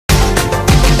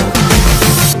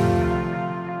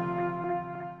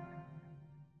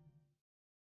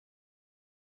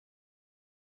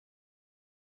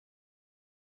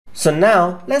So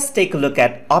now let's take a look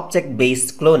at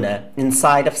object-based cloner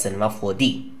inside of Cinema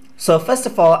 4D. So first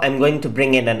of all, I'm going to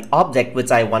bring in an object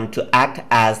which I want to act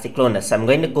as the cloner. So I'm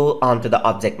going to go onto the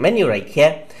object menu right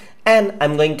here, and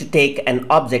I'm going to take an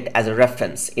object as a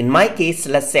reference. In my case,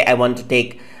 let's say I want to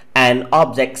take an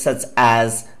object such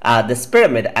as this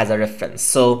pyramid as a reference.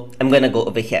 So I'm going to go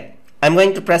over here. I'm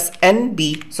going to press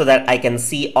NB so that I can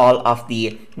see all of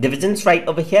the divisions right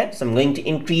over here. So I'm going to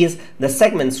increase the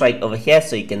segments right over here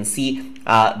so you can see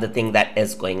the thing that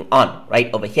is going on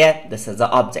right over here. This is the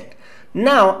object.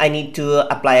 Now I need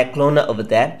to apply a cloner over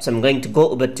there. So I'm going to go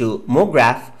over to More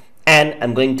Graph, and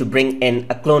I'm going to bring in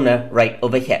a cloner right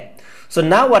over here. So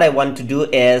now what I want to do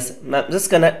is I'm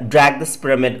just gonna drag this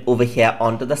pyramid over here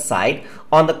onto the side.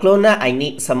 On the cloner, I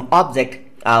need some object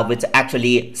which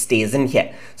actually stays in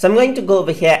here. So I'm going to go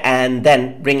over here and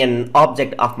then bring in an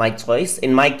object of my choice.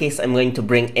 In my case, I'm going to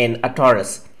bring in a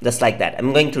torus, just like that.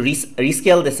 I'm going to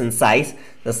rescale this in size,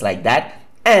 just like that,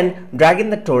 and drag in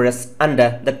the torus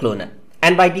under the cloner.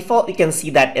 And by default, you can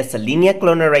see that it's a linear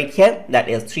cloner right here. That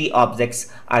is 3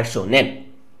 objects are shown in.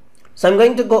 So I'm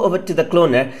going to go over to the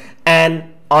cloner,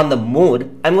 and on the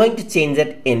mode, I'm going to change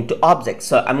it into object.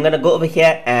 So I'm going to go over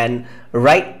here, and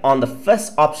right on the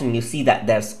first option, you see that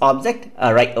there's object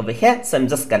right over here. So I'm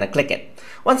just going to click it.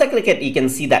 Once I click it, you can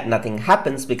see that nothing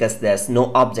happens because there's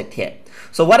no object here.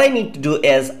 So what I need to do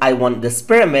is I want this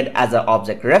pyramid as an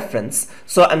object reference.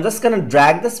 So I'm just going to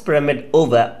drag this pyramid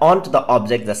over onto the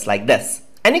object just like this.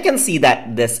 And you can see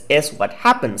that this is what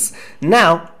happens.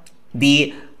 Now,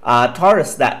 the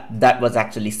torus that was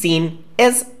actually seen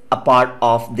is a part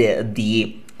of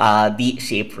the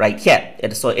shape right here.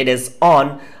 So it is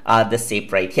on the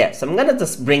shape right here. So I'm gonna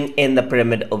just bring in the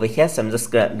pyramid over here. So I'm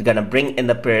just gonna bring in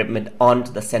the pyramid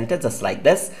onto the center just like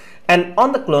this. And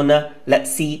on the cloner,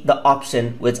 let's see the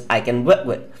option which I can work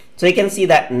with. So you can see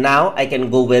that now I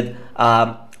can go with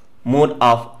mode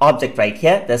of object right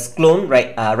here. There's clone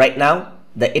right now.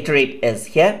 The iterate is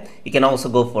here. You can also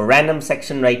go for random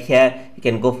section right here. You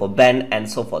can go for bend and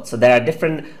so forth. So there are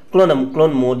different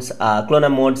cloner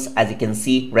modes as you can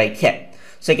see right here.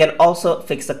 So you can also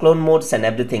fix the clone modes and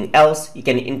everything else. You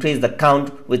can increase the count,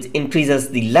 which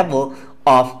increases the level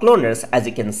of cloners as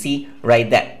you can see right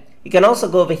there. You can also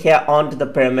go over here onto the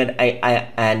pyramid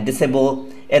and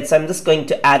disable it. So I'm just going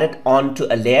to add it onto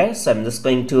a layer. So I'm just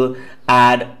going to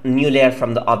add a new layer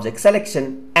from the object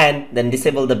selection and then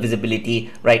disable the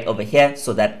visibility right over here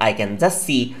so that I can just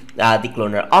see the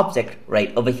cloner object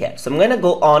right over here. So I'm going to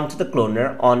go on to the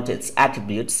cloner, onto its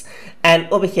attributes, and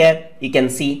over here you can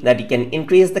see that you can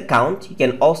increase the count. You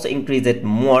can also increase it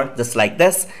more just like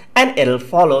this, and it'll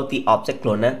follow the object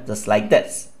cloner just like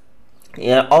this.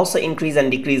 You also increase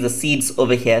and decrease the seeds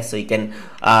over here, so you can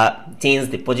change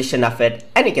the position of it,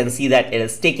 and you can see that it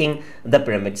is taking the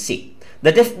pyramid shape.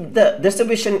 The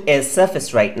distribution is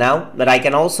surface right now, but I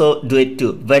can also do it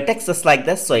to vertex just like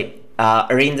this, so it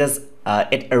arranges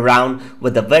it around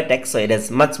with the vertex, so it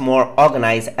is much more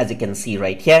organized as you can see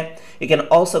right here. You can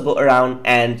also go around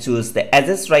and choose the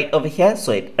edges right over here,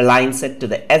 so it aligns it to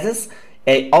the edges.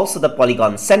 Also the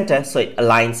polygon center, so it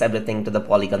aligns everything to the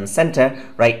polygon center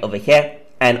right over here,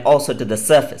 and also to the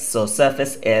surface. So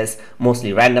surface is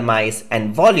mostly randomized,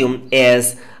 and volume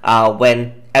is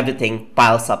when everything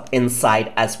piles up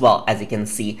inside as well, as you can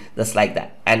see just like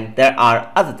that. And there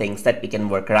are other things that we can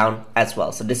work around as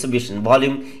well. So distribution,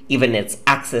 volume, even its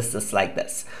axis just like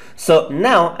this. So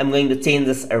now I'm going to change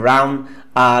this around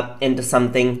into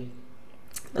something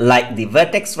like the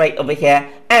vertex right over here,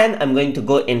 and I'm going to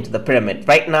go into the pyramid.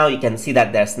 Right now you can see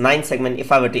that there's 9 segments.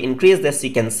 If I were to increase this,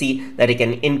 you can see that it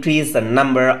can increase the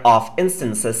number of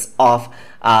instances of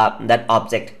that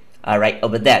object right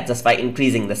over there just by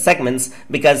increasing the segments,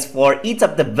 because for each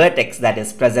of the vertex that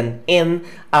is present in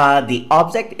the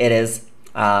object, it is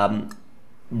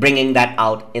bringing that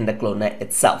out in the cloner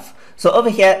itself. So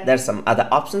over here, there's some other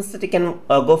options that you can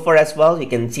go for as well. You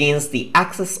can change the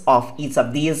axis of each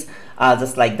of these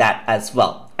just like that as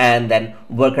well, and then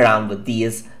work around with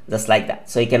these just like that.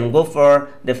 So you can go for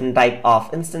different type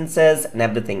of instances and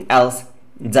everything else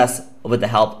just with the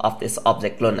help of this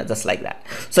object cloner just like that.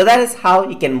 So that is how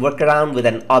you can work around with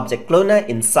an object cloner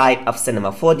inside of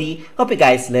Cinema 4D. Hope you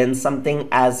guys learned something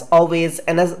as always,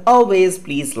 and as always,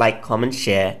 please like, comment,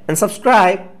 share and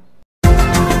subscribe.